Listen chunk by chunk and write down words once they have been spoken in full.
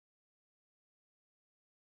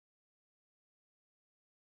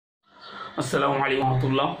আসসালামু আলাইকুম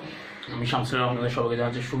রহমতুল্লাহ। আমি শামসুল আপনাদের সবাইকে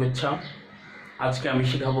জানাচ্ছি শুভেচ্ছা। আজকে আমি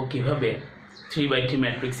শেখাবো কিভাবে 3/3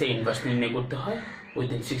 ম্যাট্রিক্সে ইনভার্স নির্ণয় করতে হয়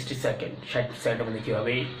উইদিন 60 সেকেন্ড। 60 সেকেন্ডের মধ্যে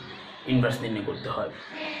কীভাবে ইনভার্স নির্ণয় করতে হয়।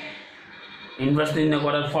 ইনভার্স নির্ণয়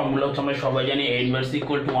করার ফর্মুলা হচ্ছে আমরা সবাই জানি a inverse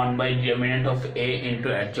equal to 1/ডিটারমিনেন্ট of a into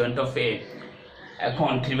adjoint of a।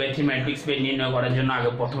 এখন 3/3 ম্যাট্রিক্স বের নির্ণয় করার জন্য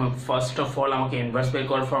আগে প্রথমে ফার্স্ট অফ অল আমাকে ইনভার্স বের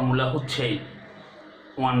করার ফর্মুলা হচ্ছে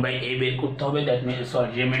 1/a বের করতে হবে। That means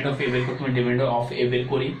determinant of a বের করতে হবে। ডিটারমিনেন্ট অফ a বের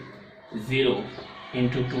করি 0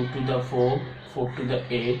 into 2 to the 4, 4 to the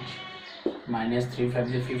 8, minus 3 5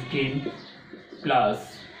 is 15, plus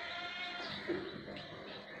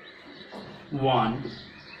 1,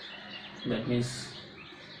 that means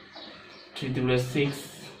 3 to the 6,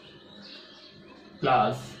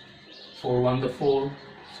 plus 4 1 the 4,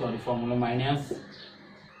 sorry formula minus,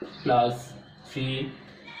 plus 3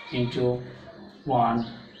 into 1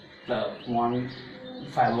 plus 1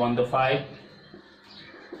 5 1 the 5,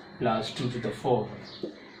 plus 2 to the 4,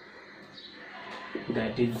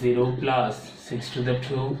 that is 0, plus 6 to the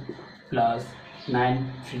 2, plus 9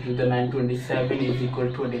 3 to the 9 27 is equal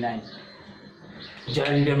to 29।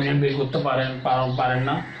 যারা determinant বের করতে পারেন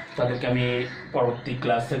না তাদেরকে আমি পরবর্তী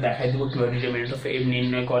ক্লাসে দেখাই দেবো কিভাবে ডিটারমিনেন্ট অফ a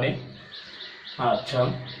নির্ণয় করে। আচ্ছা,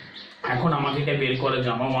 এখন আমাকে এটা বের করার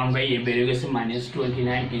জন্য আমার 1/a বেরিয়ে গেছে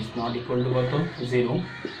 -29 is not equal to কত 0।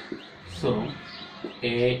 So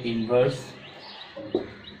a inverse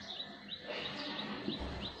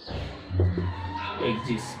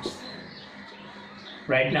exists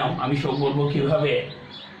right now। আমি শো করবো কিভাবে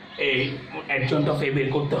এই অ্যাডজয়েন্ট অফ a বের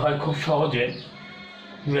করতে হয় খুব সহজে।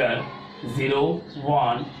 where 0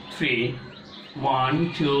 1 3 1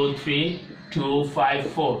 2 3 2 5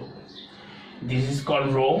 4, this is called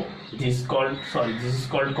row, this is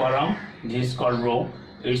called column, this is called row,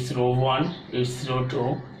 it's row 1, it's row 2,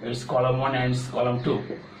 it's column 1 and it's column 2।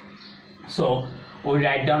 so we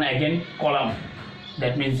write down again column,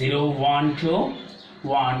 that means 0 1 2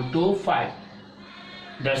 1 2 5,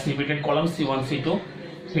 that's repeated column C1 C2।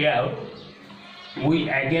 here we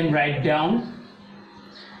again write down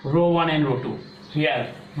row 1 and row 2। here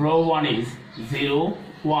row 1 is 0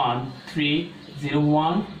 1 3 0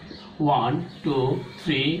 1 1 2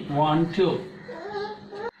 3 1 2।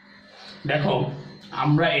 দেখো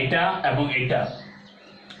আমরা এটা এবং এটা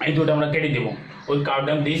এই দুটো আমরা কেটে দেব। Will count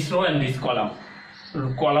down this rho and this column,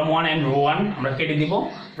 column 1 and rho 1 আমরা কেটে দিব।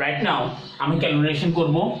 রাইট নাও আমি ক্যালকুলেশন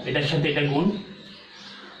করব এটার সাথে এটা গুণ।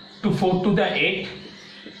 4 to the 8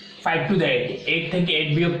 5 to the 8, 8 থেকে 8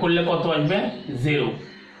 বিয়োগ করলে কত আসবে 0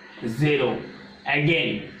 0। अगेन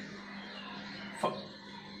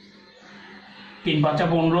 3 5 15,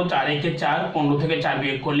 4 1 4, 15 থেকে 4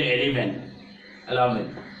 বিয়োগ করলে 11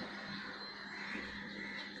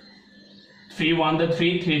 3 1 the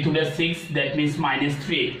 3 3 to the 6, that means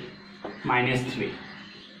 -3।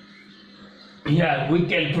 here we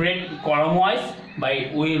calculate column wise by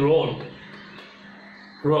we wrote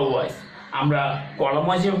row wise। আমরা column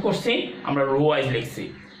wise করছি, আমরা row wise লিখছি।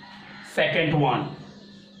 second one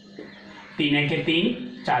 3 1 3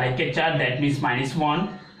 4 1 4, that means -1।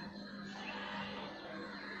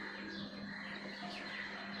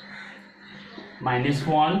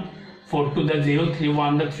 -1 4 to the 0 3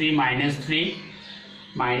 1 the 3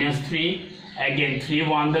 -3 again 3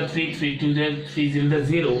 1 the 3 3 to the 3 0 the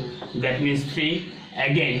 0, that means 3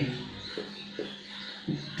 again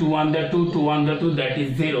 2 1 the 2 2 1 the 2, that is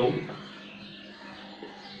 0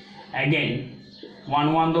 again 1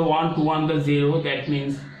 1 the 1 2 1 the 0, that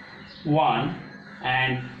means 1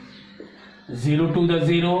 and 0 to the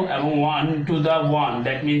 0 and 1 to the 1,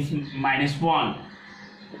 that means -1।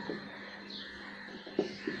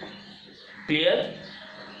 clear?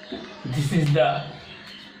 This is the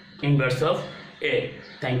inverse of a।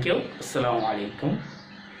 thank you। Assalamu alaikum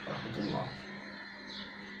warahmatullah।